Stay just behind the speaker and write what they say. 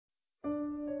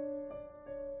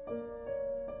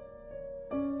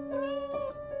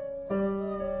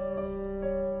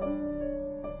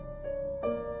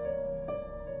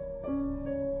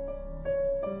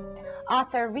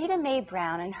Author Rita Mae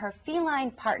Brown and her feline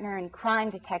partner in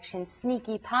crime detection,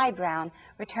 Sneaky Pie Brown,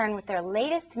 return with their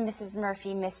latest Mrs.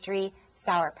 Murphy mystery,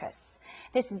 Sour Puss.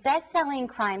 This best-selling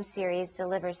crime series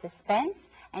delivers suspense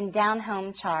and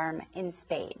down-home charm in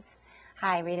spades.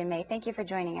 Hi, Rita Mae. Thank you for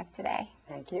joining us today.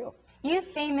 Thank you. You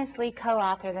famously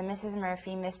co-authored the Mrs.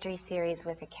 Murphy mystery series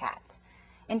with a cat.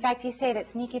 In fact, you say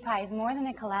that Sneaky Pie is more than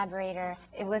a collaborator.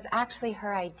 It was actually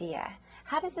her idea.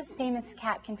 How does this famous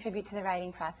cat contribute to the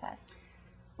writing process?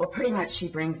 Well, pretty much she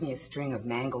brings me a string of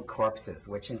mangled corpses,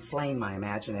 which inflame my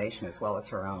imagination as well as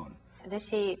her own. Does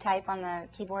she type on the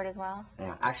keyboard as well?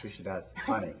 Yeah, actually she does. It's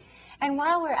funny. And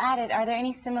while we're at it, are there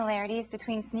any similarities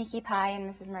between Sneaky Pie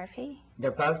and Mrs. Murphy? They're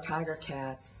both tiger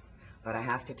cats, but I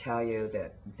have to tell you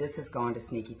that this has gone to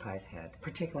Sneaky Pie's head,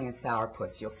 particularly in Sour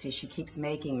Puss. You'll see she keeps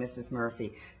making Mrs.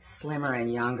 Murphy slimmer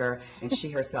and younger, and she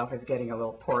herself is getting a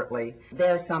little portly.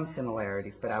 There are some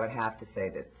similarities, but I would have to say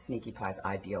that Sneaky Pie's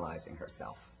idealizing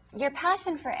herself. Your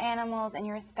passion for animals and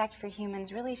your respect for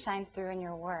humans really shines through in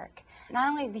your work. Not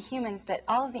only the humans, but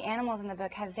all of the animals in the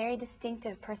book have very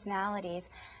distinctive personalities.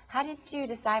 How did you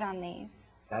decide on these?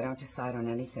 I don't decide on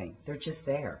anything. They're just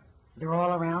there. They're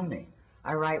all around me.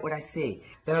 I write what I see.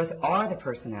 Those are the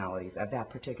personalities of that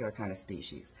particular kind of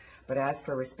species. But as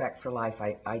for respect for life,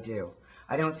 I do.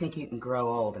 I don't think you can grow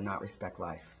old and not respect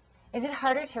life. Is it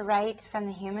harder to write from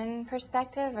the human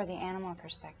perspective or the animal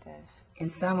perspective? In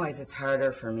some ways, it's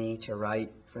harder for me to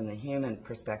write from the human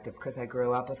perspective because I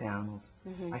grew up with animals.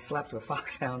 I slept with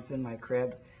foxhounds in my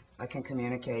crib. I can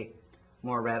communicate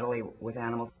more readily with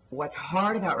animals. What's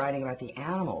hard about writing about the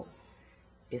animals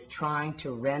is trying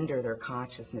to render their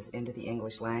consciousness into the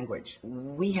English language.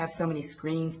 We have so many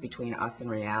screens between us and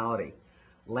reality.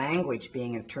 Language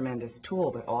being a tremendous tool,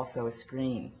 but also a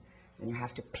screen. And you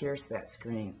have to pierce that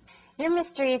screen. Your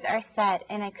mysteries are set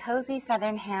in a cozy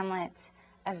southern hamlet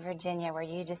of Virginia where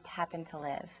you just happen to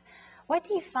live. What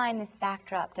do you find this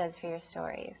backdrop does for your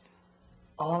stories?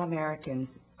 All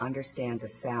Americans understand the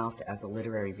South as a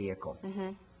literary vehicle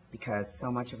because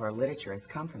so much of our literature has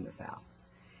come from the South.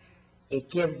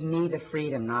 It gives me the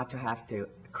freedom not to have to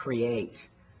create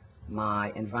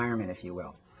my environment, if you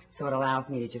will. So it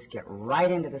allows me to just get right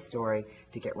into the story,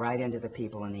 to get right into the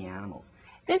people and the animals.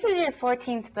 This is your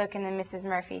 14th book in the Mrs.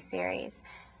 Murphy series.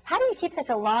 How do you keep such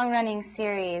a long-running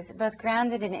series, both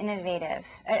grounded and innovative?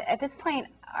 At this point,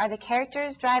 are the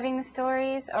characters driving the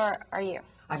stories, or are you?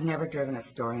 I've never driven a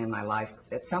story in my life.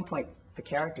 At some point, the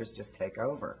characters just take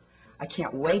over. I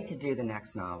can't wait to do the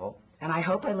next novel, and I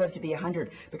hope I live to be 100,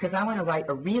 because I want to write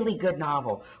a really good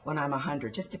novel when I'm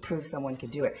 100, just to prove someone can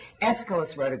do it.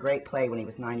 Aeschylus wrote a great play when he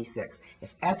was 96.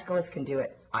 If Aeschylus can do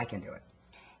it, I can do it.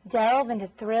 Delve into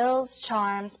thrills,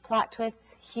 charms, plot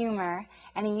twists, humor,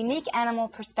 and a unique animal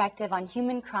perspective on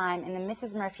human crime in the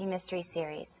Mrs. Murphy Mystery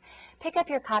Series. Pick up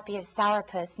your copy of Sour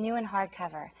Puss, new in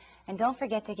hardcover, and don't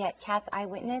forget to get Cat's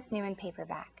Eyewitness, new in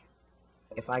paperback.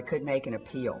 If I could make an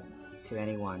appeal to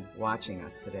anyone watching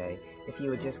us today, if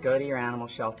you would just go to your animal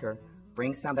shelter,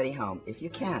 bring somebody home, if you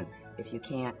can. If you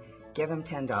can't, give them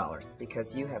 $10,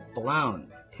 because you have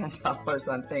blown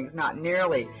 $10 on things not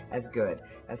nearly as good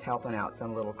as helping out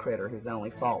some little critter whose only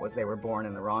fault was they were born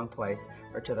in the wrong place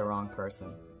or to the wrong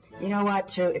person. You know what,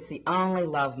 too? It's the only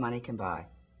love money can buy.